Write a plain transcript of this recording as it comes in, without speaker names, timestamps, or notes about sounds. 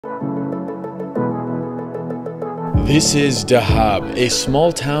This is Dahab, a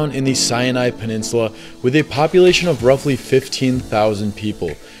small town in the Sinai Peninsula with a population of roughly 15,000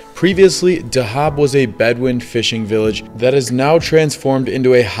 people. Previously, Dahab was a Bedouin fishing village that is now transformed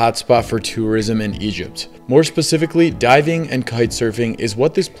into a hotspot for tourism in Egypt. More specifically, diving and kitesurfing is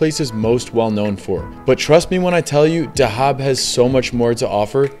what this place is most well known for. But trust me when I tell you, Dahab has so much more to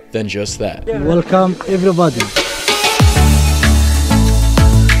offer than just that. Welcome everybody.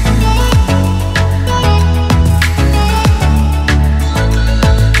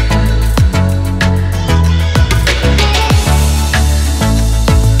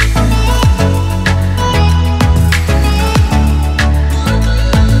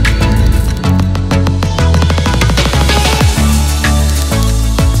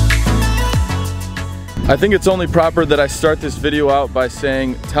 I think it's only proper that I start this video out by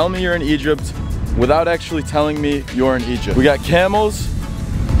saying, tell me you're in Egypt without actually telling me you're in Egypt. We got camels,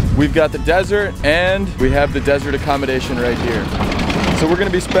 we've got the desert, and we have the desert accommodation right here. So we're gonna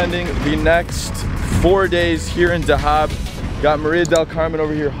be spending the next 4 days here in Dahab. Got Maria del Carmen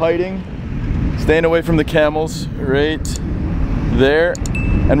over here hiding, staying away from the camels right there.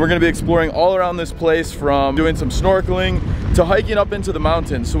 And we're gonna be exploring all around this place, from doing some snorkeling to hiking up into the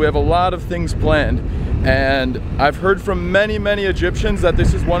mountains. So we have a lot of things planned. And I've heard from many Egyptians that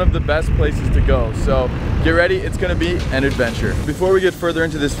this is one of the best places to go. So get ready, it's gonna be an adventure. Before we get further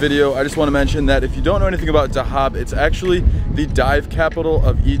into this video, I just wanna mention that if you don't know anything about Dahab, it's actually the dive capital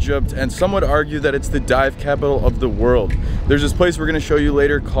of Egypt, and some would argue that it's the dive capital of the world. There's this place we're gonna show you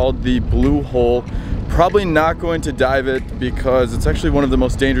later called the Blue Hole. Probably not going to dive it because it's actually one of the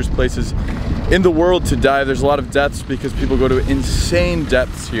most dangerous places in the world to dive. There's a lot of deaths because people go to insane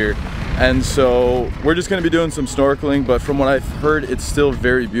depths here. And so we're just gonna be doing some snorkeling, but from what I've heard, it's still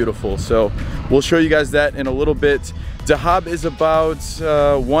very beautiful. So we'll show you guys that in a little bit. Dahab is about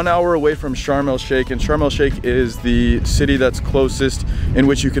 1 hour away from Sharm el-Sheikh, and Sharm el-Sheikh is the city that's closest in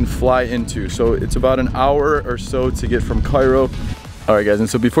which you can fly into. So it's about an hour or so to get from Cairo. Alright guys, and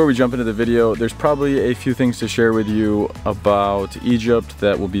so before we jump into the video, there's probably a few things to share with you about Egypt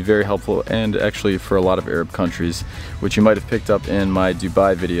that will be very helpful, and actually for a lot of Arab countries, which you might have picked up in my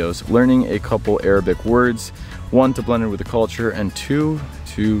Dubai videos. Learning a couple Arabic words, one, to blend in with the culture, and two,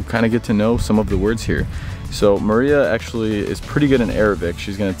 to kind of get to know some of the words here. So Maria actually is pretty good in Arabic.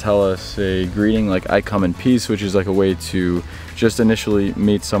 She's going to tell us a greeting like "I come in peace," which is like a way to just initially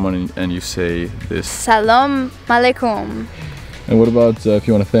meet someone, and you say this. Salam alaikum. And what about if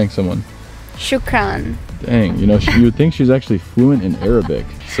you want to thank someone? Shukran. Dang, you know, you would think she's actually fluent in Arabic.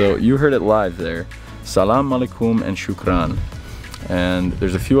 So you heard it live there. Salam alaikum and shukran. And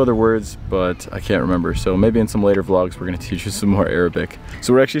there's a few other words, but I can't remember. So maybe in some later vlogs, we're gonna teach you some more Arabic.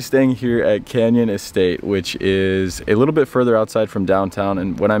 So we're actually staying here at Canyon Estate, which is a little bit further outside from downtown.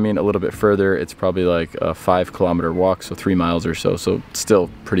 And when I mean a little bit further, it's probably like a 5-kilometer walk, so 3 miles or so. So still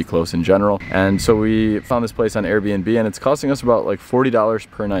pretty close in general. And so we found this place on Airbnb, and it's costing us about like $40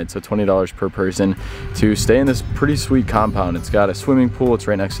 per night, so $20 per person, to stay in this pretty sweet compound. It's got a swimming pool, it's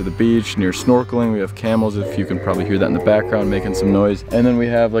right next to the beach, near snorkeling. We have camels, if you can probably hear that in the background, making some noise. And then we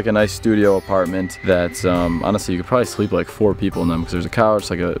have like a nice studio apartment that honestly you could probably sleep like 4 people in them, because there's a couch,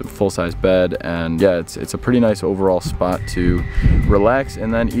 like a full-size bed, and yeah, it's a pretty nice overall spot to relax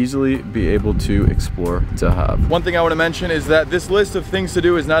and then easily be able to explore Dahab. One thing I want to mention is that this list of things to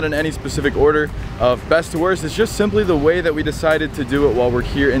do is not in any specific order of best to worst. It's just simply the way that we decided to do it while we're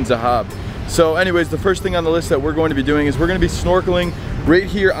here in Dahab. So anyways, the first thing on the list that we're going to be doing is we're going to be snorkeling right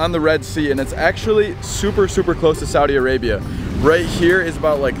here on the Red Sea, and it's actually super close to Saudi Arabia. Right here is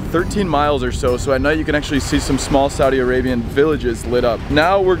about like 13 miles or so, so at night you can actually see some small Saudi Arabian villages lit up.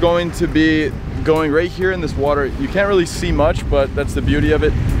 Now we're going to be going right here in this water. You can't really see much, but that's the beauty of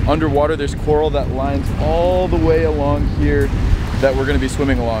it. Underwater there's coral that lines all the way along here that we're going to be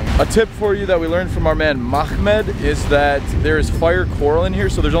swimming along. A tip for you that we learned from our man Mahmed is that there is fire coral in here,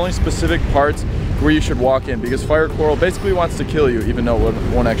 so there's only specific parts where you should walk in, because fire coral basically wants to kill you, even though it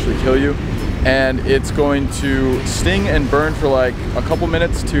won't actually kill you. And it's going to sting and burn for like a couple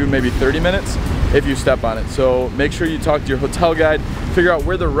minutes to maybe 30 minutes if you step on it. So make sure you talk to your hotel guide, figure out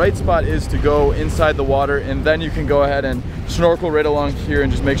where the right spot is to go inside the water, and then you can go ahead and snorkel right along here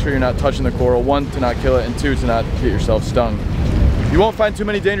and just make sure you're not touching the coral. 1, to not kill it, and 2, to not get yourself stung. You won't find too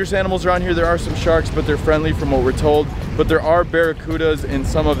many dangerous animals around here. There are some sharks, but they're friendly from what we're told. But there are barracudas in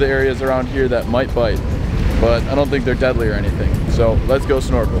some of the areas around here that might bite, but I don't think they're deadly or anything. So let's go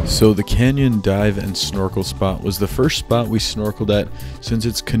snorkel. So the canyon dive and snorkel spot was the first spot we snorkeled at, since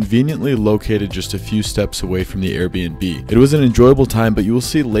it's conveniently located just a few steps away from the Airbnb. It was an enjoyable time, but you will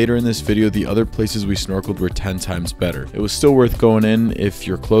see later in this video the other places we snorkeled were 10 times better. It was still worth going in if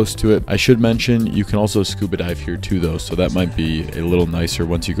you're close to it. I should mention you can also scuba dive here too though, so that might be a little nicer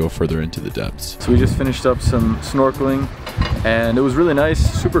once you go further into the depths. So we just finished up some snorkeling and it was really nice.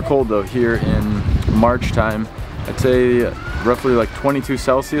 Super cold though here in March time. I'd say roughly like 22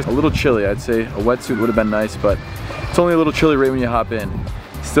 Celsius. A little chilly. I'd say a wetsuit would have been nice, but it's only a little chilly right when you hop in.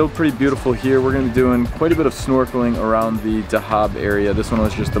 Still pretty beautiful here. We're going to be doing quite a bit of snorkeling around the Dahab area. This one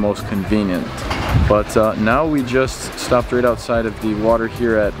was just the most convenient. But now we just stopped right outside of the water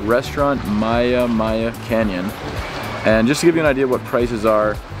here at restaurant Maya Canyon. And just to give you an idea what prices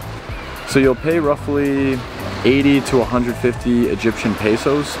are, so you'll pay roughly 80 to 150 Egyptian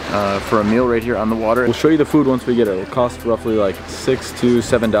pesos for a meal right here on the water. We'll show you the food once we get it. It'll cost roughly like $6 to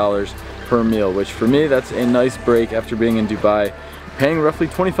 $7 per meal, which for me, that's a nice break after being in Dubai. Paying roughly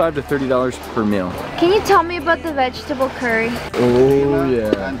 $25 to $30 per meal. Can you tell me about the vegetable curry? Oh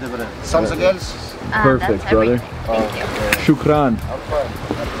yeah. Something else? Perfect, brother. Thank you. Shukran.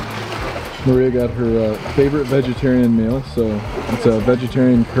 Maria got her favorite vegetarian meal, so it's a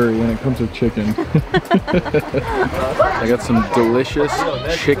vegetarian curry and it comes with chicken. I got some delicious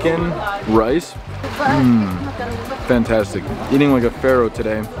chicken rice. Fantastic. Eating like a pharaoh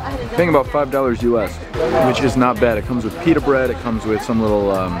today. Paying about $5 US, which is not bad. It comes with pita bread, it comes with some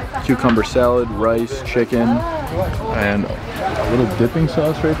little cucumber salad, rice, chicken, and a little dipping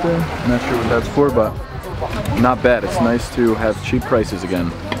sauce right there. I'm not sure what that's for, but not bad. It's nice to have cheap prices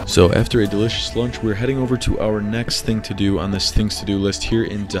again. So after a delicious lunch, we're heading over to our next thing to do on this things to do list here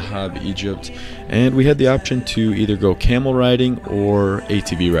in Dahab, Egypt. And we had the option to either go camel riding or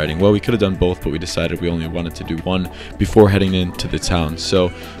ATV riding. Well, we could have done both, but we decided we only wanted to do one before heading into the town. So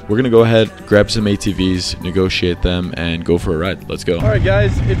we're going to go ahead, grab some ATVs, negotiate them, and go for a ride. Let's go. All right,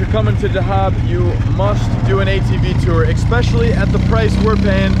 guys, if you're coming to Dahab, you must do an ATV tour, especially at the price we're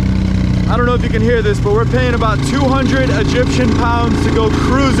paying. I don't know if you can hear this, but we're paying about 200 Egyptian pounds to go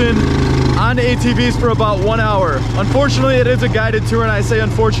cruising on ATVs for about 1 hour. Unfortunately, it is a guided tour, and I say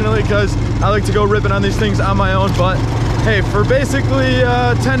unfortunately because I like to go ripping on these things on my own, but hey, for basically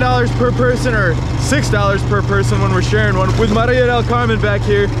 $10 per person or $6 per person when we're sharing one, with Maria del Carmen back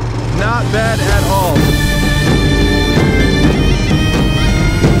here, not bad at all.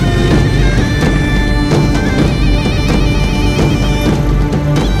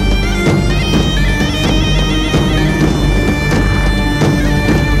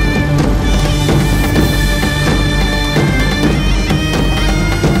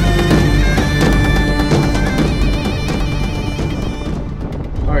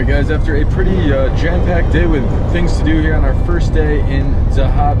 Guys, after a pretty jam-packed day with things to do here on our first day in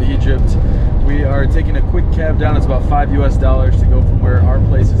Dahab, Egypt, we are taking a quick cab down. It's about $5 US to go from where our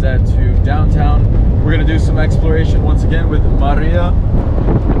place is at to downtown. We're gonna do some exploration once again with Maria.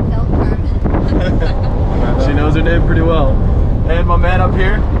 She knows her name pretty well. And my man up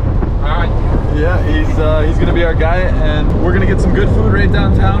here. Hi. Yeah, he's gonna be our guy, and we're gonna get some good food right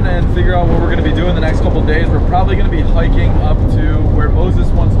downtown and figure out what we're gonna be doing the next couple days. We're probably gonna be hiking up to where Moses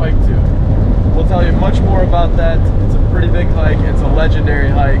once hiked to. We'll tell you much more about that. It's a pretty big hike. It's a legendary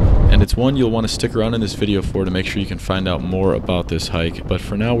hike. And it's one you'll want to stick around in this video for to make sure you can find out more about this hike. But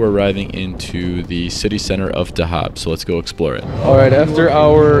for now, we're arriving into the city center of Dahab, so let's go explore it. All right, after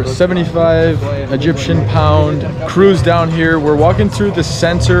our 75 Egyptian pound cruise down here, we're walking through the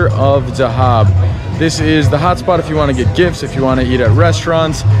center of Dahab. This is the hotspot if you want to get gifts, if you want to eat at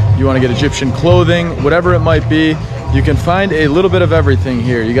restaurants, you want to get Egyptian clothing, whatever it might be. You can find a little bit of everything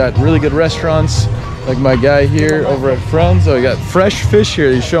here. You got really good restaurants, like my guy here over at Friends. Oh, you got fresh fish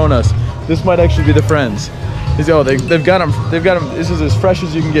here. He's showing us. This might actually be the Friends. They've got them. This is as fresh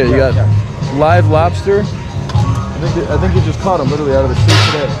as you can get. You got live lobster. I think he just caught them literally out of the sea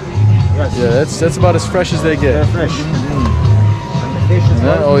today. Yeah, that's about as fresh as they get. They're fresh.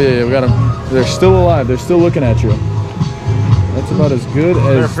 Oh yeah, we got them. They're still alive. They're still looking at you. That's about as good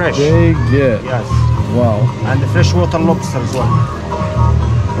as they get. Yes. Wow. And the freshwater lobster as well.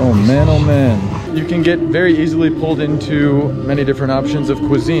 Oh man, oh man. You can get very easily pulled into many different options of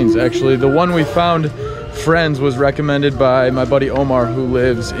cuisines. Actually, the one we found, Friends, was recommended by my buddy Omar, who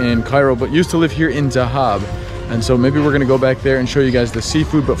lives in Cairo but used to live here in Dahab. And so maybe we're gonna go back there and show you guys the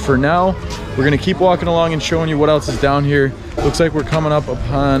seafood, but for now, we're gonna keep walking along and showing you what else is down here. Looks like we're coming up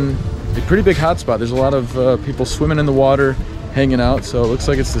upon a pretty big hotspot. There's a lot of people swimming in the water, hanging out, so it looks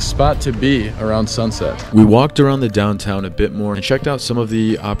like it's the spot to be around sunset. We walked around the downtown a bit more and checked out some of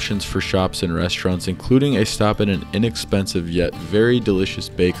the options for shops and restaurants, including a stop at an inexpensive yet very delicious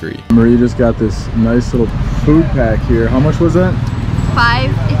bakery. Marie just got this nice little food pack here. How much was that? 5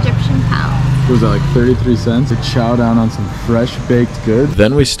 Egyptian pounds. What was that, like 33 cents? To chow down on some fresh baked goods.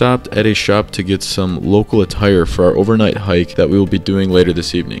 Then we stopped at a shop to get some local attire for our overnight hike that we will be doing later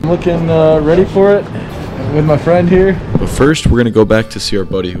this evening. I'm looking ready for it with my friend here. But first, we're gonna go back to see our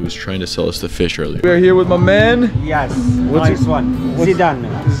buddy who was trying to sell us the fish earlier. We're here with my man. Yes, nice one. Zidane.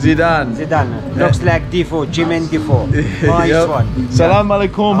 Zidane. Looks like Defoe, Jimin Defoe. Nice one. Salam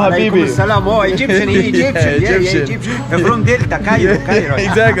alaikum, habibi. Salam. Oh, Egyptian. Egyptian. From Delta, Cairo.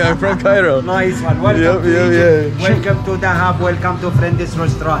 Exactly, I'm from Cairo. Nice one. Welcome to Egypt. Welcome to Dahab. Welcome to Friend's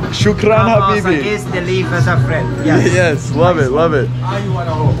Restaurant. Shukran, habibi. Is the leaf as a friend. Yes, love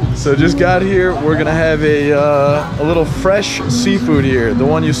it. So just got here. We're gonna have a little fresh seafood here. The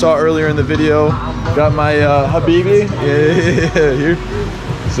one you saw earlier in the video. Got my habibi. Yeah, here.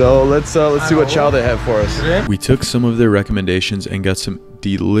 So let's see what chow they have for us. We took some of their recommendations and got some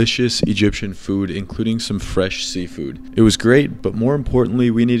delicious Egyptian food, including some fresh seafood. It was great, but more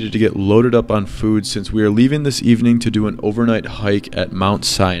importantly, we needed to get loaded up on food since we are leaving this evening to do an overnight hike at Mount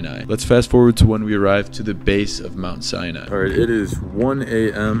Sinai. Let's fast forward to when we arrived to the base of Mount Sinai. All right, it is 1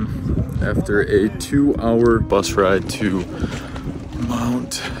 a.m. after a 2-hour bus ride to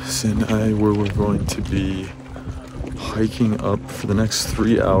Mount Sinai, where we're going to be hiking up for the next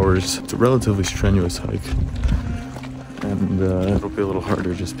 3 hours. It's a relatively strenuous hike, and it'll be a little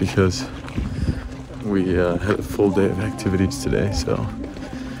harder just because we had a full day of activities today. So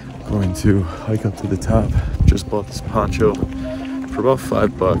going to hike up to the top. Just bought this poncho for about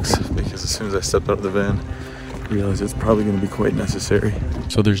 $5 because as soon as I stepped out of the van, I realized it's probably going to be quite necessary.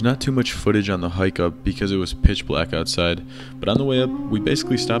 So there's not too much footage on the hike up because it was pitch black outside, but on the way up we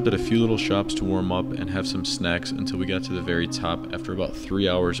basically stopped at a few little shops to warm up and have some snacks until we got to the very top after about 3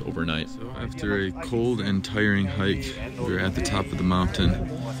 hours overnight. So after a cold and tiring hike, we're at the top of the mountain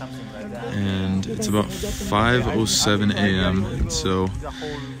and it's about 5:07 a.m. and so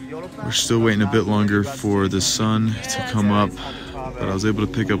we're still waiting a bit longer for the sun to come up, but I was able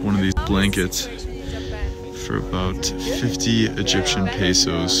to pick up one of these blankets for about 50 Egyptian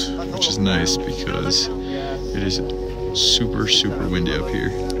pesos, which is nice because it is super windy up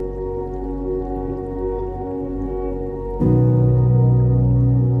here.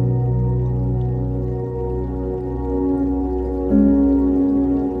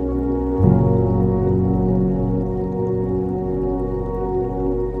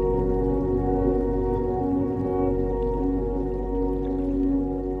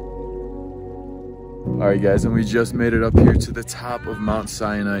 Alright guys, and we just made it up here to the top of Mount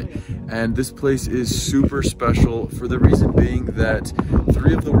Sinai, and this place is super special for the reason being that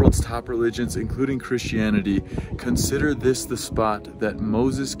 3 of the world's top religions, including Christianity, consider this the spot that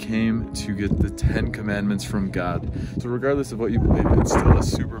Moses came to get the 10 commandments from God. So regardless of what you believe, it's still a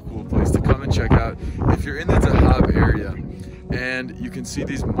super cool place to come and check out if you're in the Dahab area. And you can see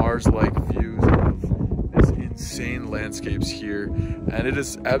these Mars-like views of these insane landscapes here, and it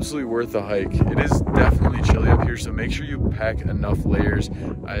is absolutely worth the hike. It is definitely chilly up here, so make sure you pack enough layers.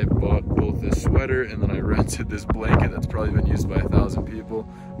 I bought both this sweater and then I rented this blanket that's probably been used by 1,000 people,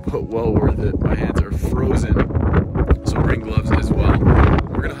 but well worth it. My hands are frozen, so bring gloves as well.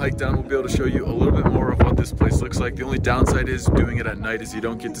 We're gonna hike down. We'll be able to show you a little bit more of what this place looks like. The only downside is doing it at night is you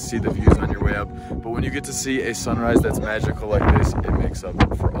don't get to see the views on your way up, but when you get to see a sunrise that's magical like this, it makes up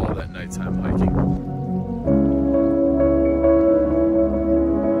for all that nighttime hiking.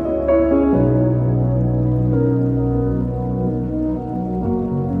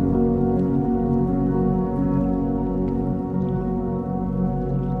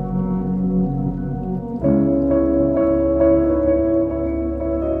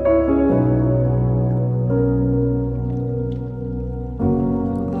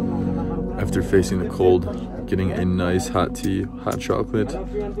 After facing the cold, getting a nice hot tea, hot chocolate,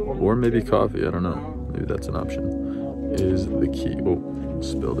 or maybe coffee, I don't know, maybe that's an option, is the key. Oh,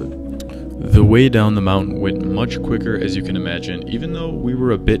 spilled it. The way down the mountain went much quicker, as you can imagine, even though we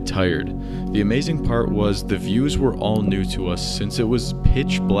were a bit tired. The amazing part was the views were all new to us since it was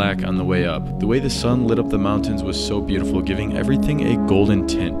pitch black on the way up. The way the sun lit up the mountains was so beautiful, giving everything a golden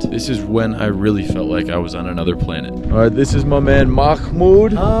tint. This is when I really felt like I was on another planet. Alright, this is my man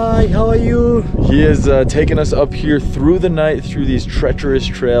Mahmoud. Hi, how are you? He has taken us up here through the night, through these treacherous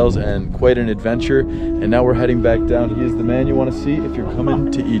trails, and quite an adventure. And now we're heading back down. He is the man you want to see if you're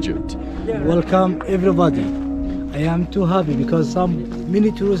coming to Egypt. Welcome everybody. I am too happy because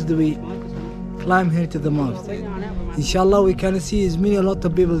many tourists we climb here to the mountain. Inshallah, we can see a lot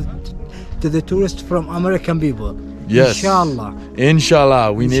of people, to the tourists from American people. Yes. Inshallah.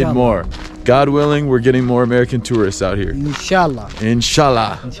 Inshallah, we need Inshallah. more. God willing, we're getting more American tourists out here. Inshallah.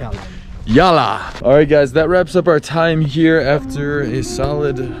 Inshallah. Inshallah. Yalla. All right, guys, that wraps up our time here after a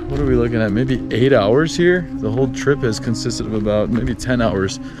solid, what are we looking at? Maybe 8 hours here. The whole trip has consisted of about maybe 10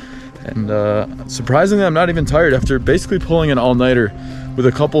 hours. And surprisingly, I'm not even tired after basically pulling an all-nighter with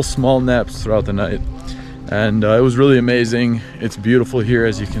a couple small naps throughout the night. And it was really amazing. It's beautiful here,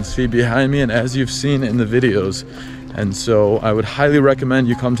 as you can see behind me and as you've seen in the videos. And so I would highly recommend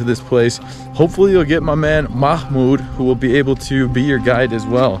you come to this place. Hopefully you'll get my man Mahmoud, who will be able to be your guide as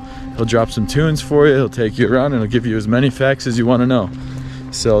well. He'll drop some tunes for you, he'll take you around, and he'll give you as many facts as you want to know.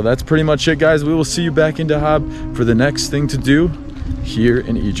 So that's pretty much it, guys. We will see you back in Dahab for the next thing to do here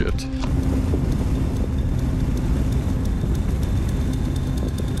in Egypt.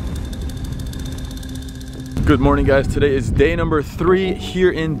 Good morning, guys. Today is day number 3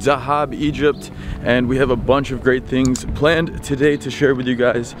 here in Dahab, Egypt, and we have a bunch of great things planned today to share with you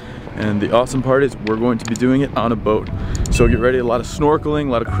guys. And the awesome part is we're going to be doing it on a boat. So get ready, a lot of snorkeling,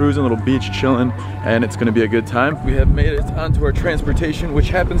 a lot of cruising, a little beach chilling, and it's gonna be a good time. We have made it onto our transportation, which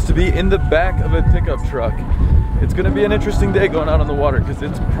happens to be in the back of a pickup truck. It's gonna be an interesting day going out on the water because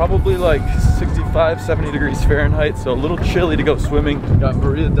it's probably like 65, 70 degrees Fahrenheit, so a little chilly to go swimming. Got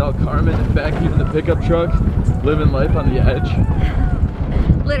Maria del Carmen back here in the pickup truck, living life on the edge.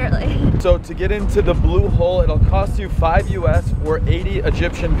 Literally. So to get into the Blue Hole, it'll cost you 5 US or 80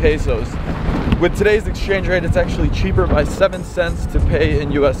 Egyptian pesos. With today's exchange rate, it's actually cheaper by 7 cents to pay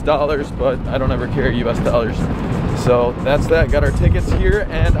in US dollars, but I don't ever carry US dollars. So that's that. Got our tickets here,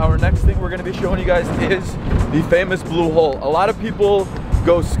 and our next thing we're going to be showing you guys is the famous Blue Hole. A lot of people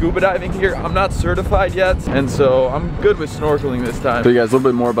go scuba diving here. I'm not certified yet, and so I'm good with snorkeling this time. So you guys, a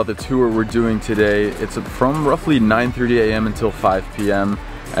little bit more about the tour we're doing today. It's from roughly 9:30 a.m. until 5 p.m.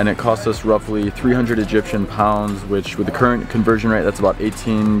 and it cost us roughly 300 Egyptian pounds, which with the current conversion rate, that's about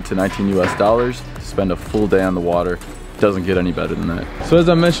 18 to 19 US dollars to spend a full day on the water. Doesn't get any better than that. So as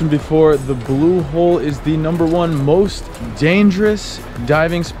I mentioned before, the Blue Hole is the #1 most dangerous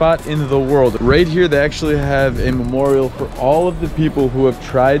diving spot in the world. Right here, they actually have a memorial for all of the people who have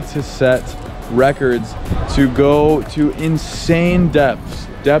tried to set records to go to insane depths.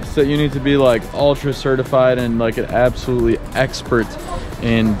 Depths that you need to be like ultra certified and like an absolutely expert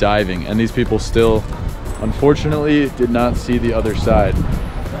in diving. And these people still, unfortunately, did not see the other side.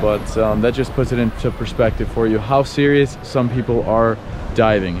 But that just puts it into perspective for you how serious some people are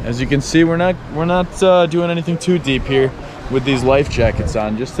diving. As you can see, we're not doing anything too deep here with these life jackets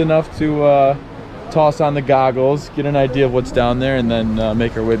on, just enough to toss on the goggles, get an idea of what's down there, and then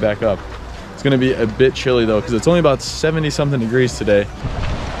make our way back up. It's gonna be a bit chilly though, because it's only about 70-something degrees today.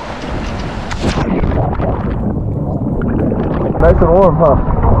 Nice and warm, huh?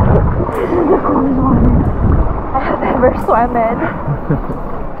 I have never swum in.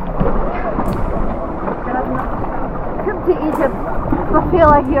 Come to Egypt, I feel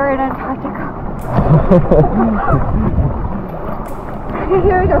like you're in Antarctica. Okay,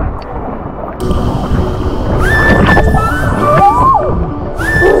 here we go.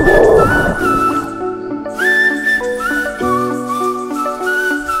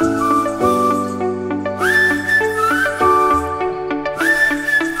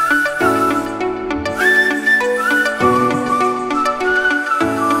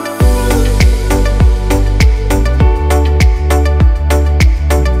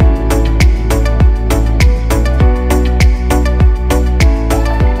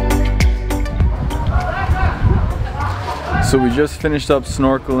 So we just finished up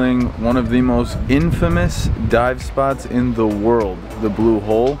snorkeling one of the most infamous dive spots in the world, the Blue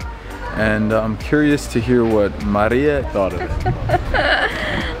Hole, and I'm curious to hear what Maria thought of it.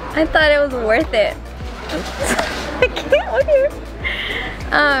 I thought it was worth it. I can't look here.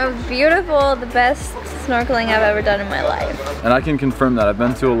 Beautiful, the best snorkeling I've ever done in my life. And I can confirm that. I've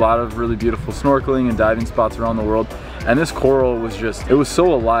been to a lot of really beautiful snorkeling and diving spots around the world, and this coral was just, it was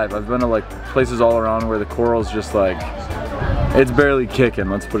so alive. I've been to like places all around where the coral's just like, it's barely kicking,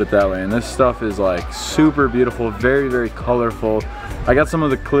 let's put it that way. And this stuff is like super beautiful, very, very colorful. I got some of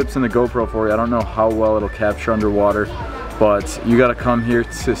the clips in the GoPro for you. I don't know how well it'll capture underwater, but you gotta come here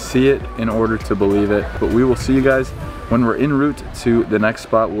to see it in order to believe it. But we will see you guys when we're en route to the next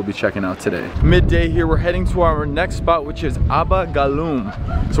spot we'll be checking out today. Midday here, we're heading to our next spot, which is Abba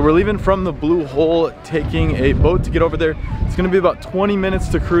Galoum. So we're leaving from the Blue Hole, taking a boat to get over there. It's gonna be about 20 minutes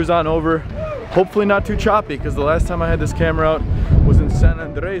to cruise on over. Hopefully not too choppy, because the last time I had this camera out was in San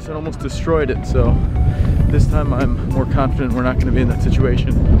Andres and almost destroyed it. So This time I'm more confident we're not going to be in that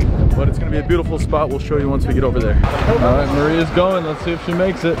situation. But it's going to be a beautiful spot. We'll show you once we get over there. All right, Maria's going. Let's see if she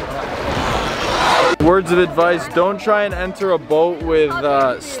makes it. Words of advice, don't try and enter a boat with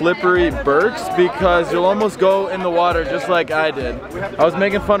slippery berks because you'll almost go in the water just like I did. I was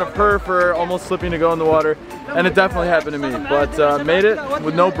making fun of her for almost slipping to go in the water, and it definitely happened to me, but made it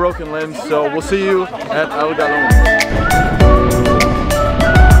with no broken limbs. So we'll see you at Al Galoon.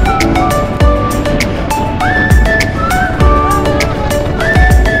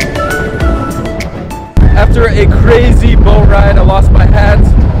 After a crazy boat ride, I lost my hat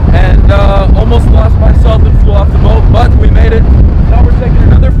and almost lost myself and flew off the boat, but we made it. Now we're taking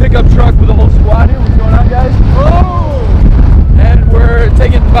another pickup truck with a whole squad here. What's going on, guys? Oh! And we're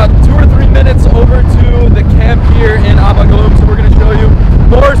taking about 2 or 3 minutes over to the camp here in Abba Galoum, so we're going to show you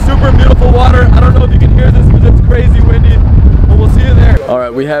more super beautiful water. I don't know if you can hear this because it's crazy windy, but we'll see you there. All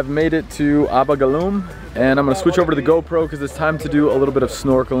right, we have made it to Abba Galoum, and I'm going to switch over to the GoPro because it's time to do a little bit of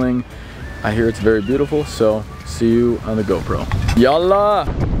snorkeling. I hear it's very beautiful, so see you on the GoPro. Yalla!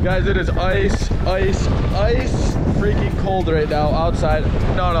 Guys, it is ice, freaking cold right now outside.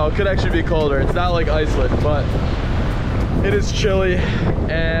 No, it could actually be colder. It's not like Iceland, but it is chilly.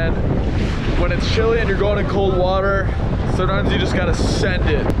 And when it's chilly and you're going in cold water, sometimes you just gotta send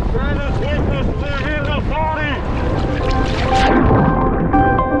it.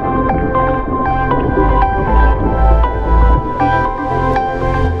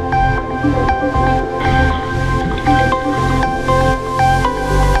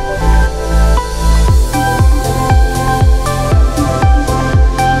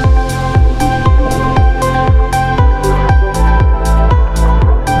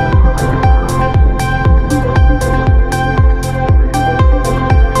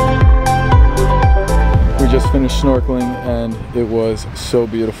 Finished snorkeling and it was so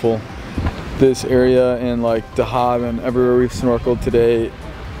beautiful. This area in like Dahab and everywhere we've snorkeled today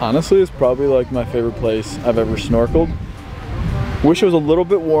honestly is probably like my favorite place I've ever snorkeled. Wish it was a little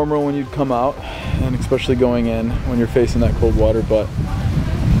bit warmer when you'd come out, and especially going in when you're facing that cold water, but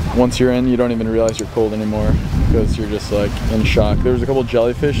once you're in you don't even realize you're cold anymore because you're just like in shock. There was a couple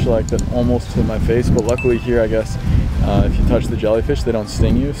jellyfish like that almost hit my face, but luckily here I guess if you touch the jellyfish they don't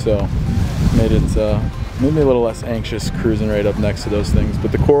sting you, so made me a little less anxious cruising right up next to those things.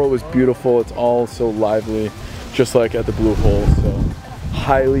 But the coral was beautiful. It's all so lively, just like at the Blue Hole. So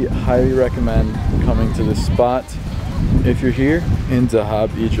highly recommend coming to this spot if you're here in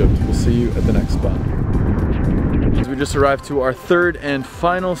Dahab, Egypt. We'll see you at the next spot. We just arrived to our third and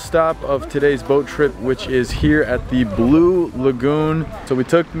final stop of today's boat trip, which is here at the Blue Lagoon. So we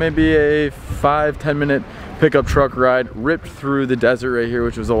took maybe a 5-10 minute pickup truck ride, ripped through the desert right here,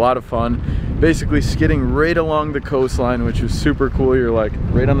 which was a lot of fun. Basically skidding right along the coastline, which was super cool. You're like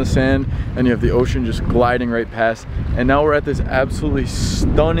right on the sand and you have the ocean just gliding right past. And now we're at this absolutely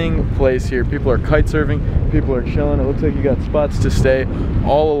stunning place here. People are kite surfing, people are chilling. It looks like you got spots to stay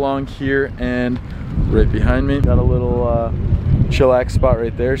all along here, and right behind me got a little chillax spot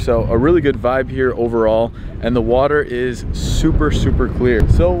right there. So a really good vibe here overall, and the water is super clear.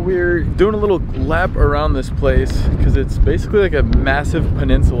 So we're doing a little lap around this place because it's basically like a massive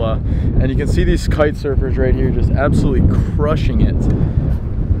peninsula, and you can see these kite surfers right here just absolutely crushing it.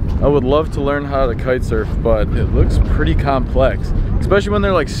 I would love to learn how to kite surf, but it looks pretty complex, especially when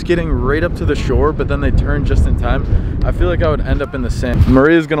they're like skidding right up to the shore, but then they turn just in time. I feel like I would end up in the sand.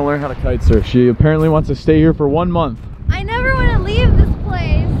 Maria's gonna learn how to kite surf. She apparently wants to stay here for 1 month. I never want to leave this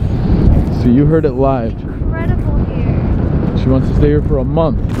place. So you heard it live. Incredible here. She wants to stay here for a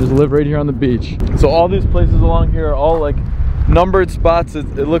month. Just live right here on the beach. So all these places along here are all like numbered spots it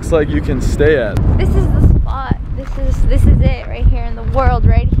looks like you can stay at. This is the spot. This is it right here in the world,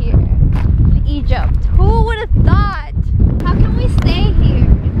 right here in Egypt. Who would have thought? How can we stay here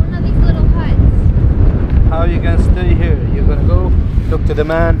in one of these little huts? How you gonna stay here? You're gonna go talk to the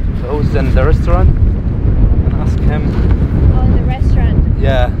man who's in the restaurant and ask him. Oh, the restaurant.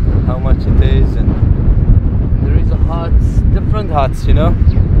 Yeah, how much it is, and there is a huts, different huts, you know.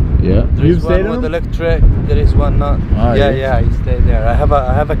 Yeah. There is one with electric. There is one not. Ah, yeah, I stay there. I have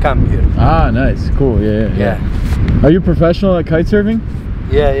a camp here. Ah, nice, cool. Yeah. Are you professional at kite surfing?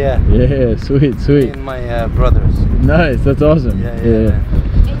 Yeah. Yeah, sweet. Me and my brothers. Nice, that's awesome. Yeah.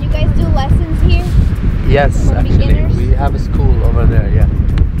 And you guys do lessons here? Yes, For actually, beginners? we have a school over there. Yeah.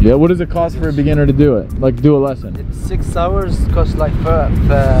 Yeah, what does it cost for a beginner to do it? Like do a lesson? It's 6 hours. Costs like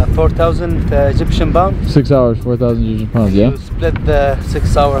 4,000 Egyptian pounds. 6 hours, 4,000 Egyptian pounds. Yeah. You split the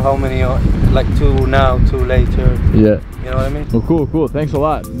 6 hour. How many? Like 2 now, 2 later. Yeah. You know what I mean? Well, cool. Thanks a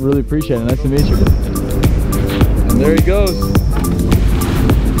lot. Really appreciate it. Nice to meet you. And there he goes.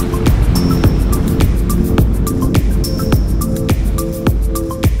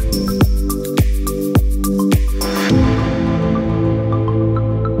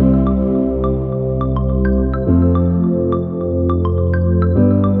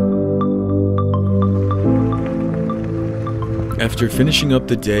 After finishing up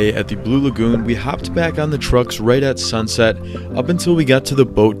the day at the Blue Lagoon, we hopped back on the trucks right at sunset up until we got to the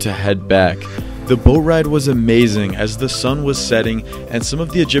boat to head back. The boat ride was amazing as the sun was setting and some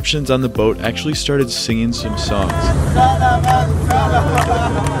of the Egyptians on the boat actually started singing some songs.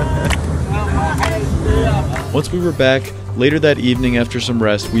 Once we were back, later that evening after some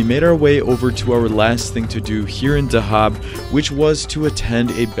rest, we made our way over to our last thing to do here in Dahab, which was to attend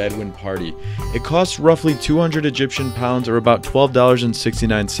a Bedouin party. It costs roughly 200 Egyptian pounds or about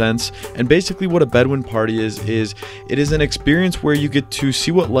 $12.69, and basically what a Bedouin party is it is an experience where you get to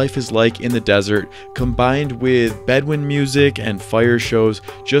see what life is like in the desert, combined with Bedouin music and fire shows.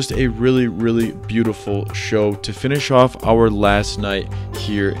 Just a really, really beautiful show to finish off our last night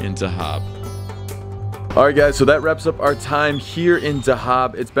here in Dahab. Alright guys, so that wraps up our time here in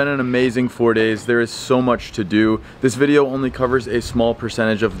Dahab. It's been an amazing 4 days. There is so much to do. This video only covers a small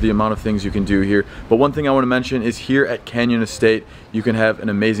percentage of the amount of things you can do here. But one thing I want to mention is here at Canyon Estate, you can have an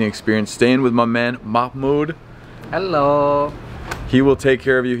amazing experience staying with my man Mahmoud. Hello. He will take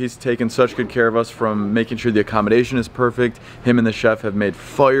care of you. He's taken such good care of us, from making sure the accommodation is perfect. Him and the chef have made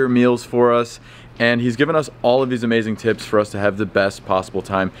fire meals for us. And he's given us all of these amazing tips for us to have the best possible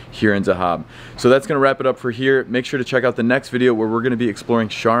time here in Dahab. So that's going to wrap it up for here. Make sure to check out the next video where we're going to be exploring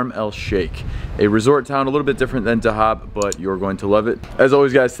Sharm el Sheikh, a resort town a little bit different than Dahab, but you're going to love it. As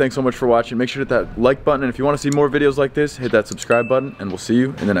always guys, thanks so much for watching. Make sure to hit that like button, and if you want to see more videos like this, hit that subscribe button, and we'll see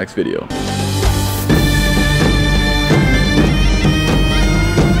you in the next video.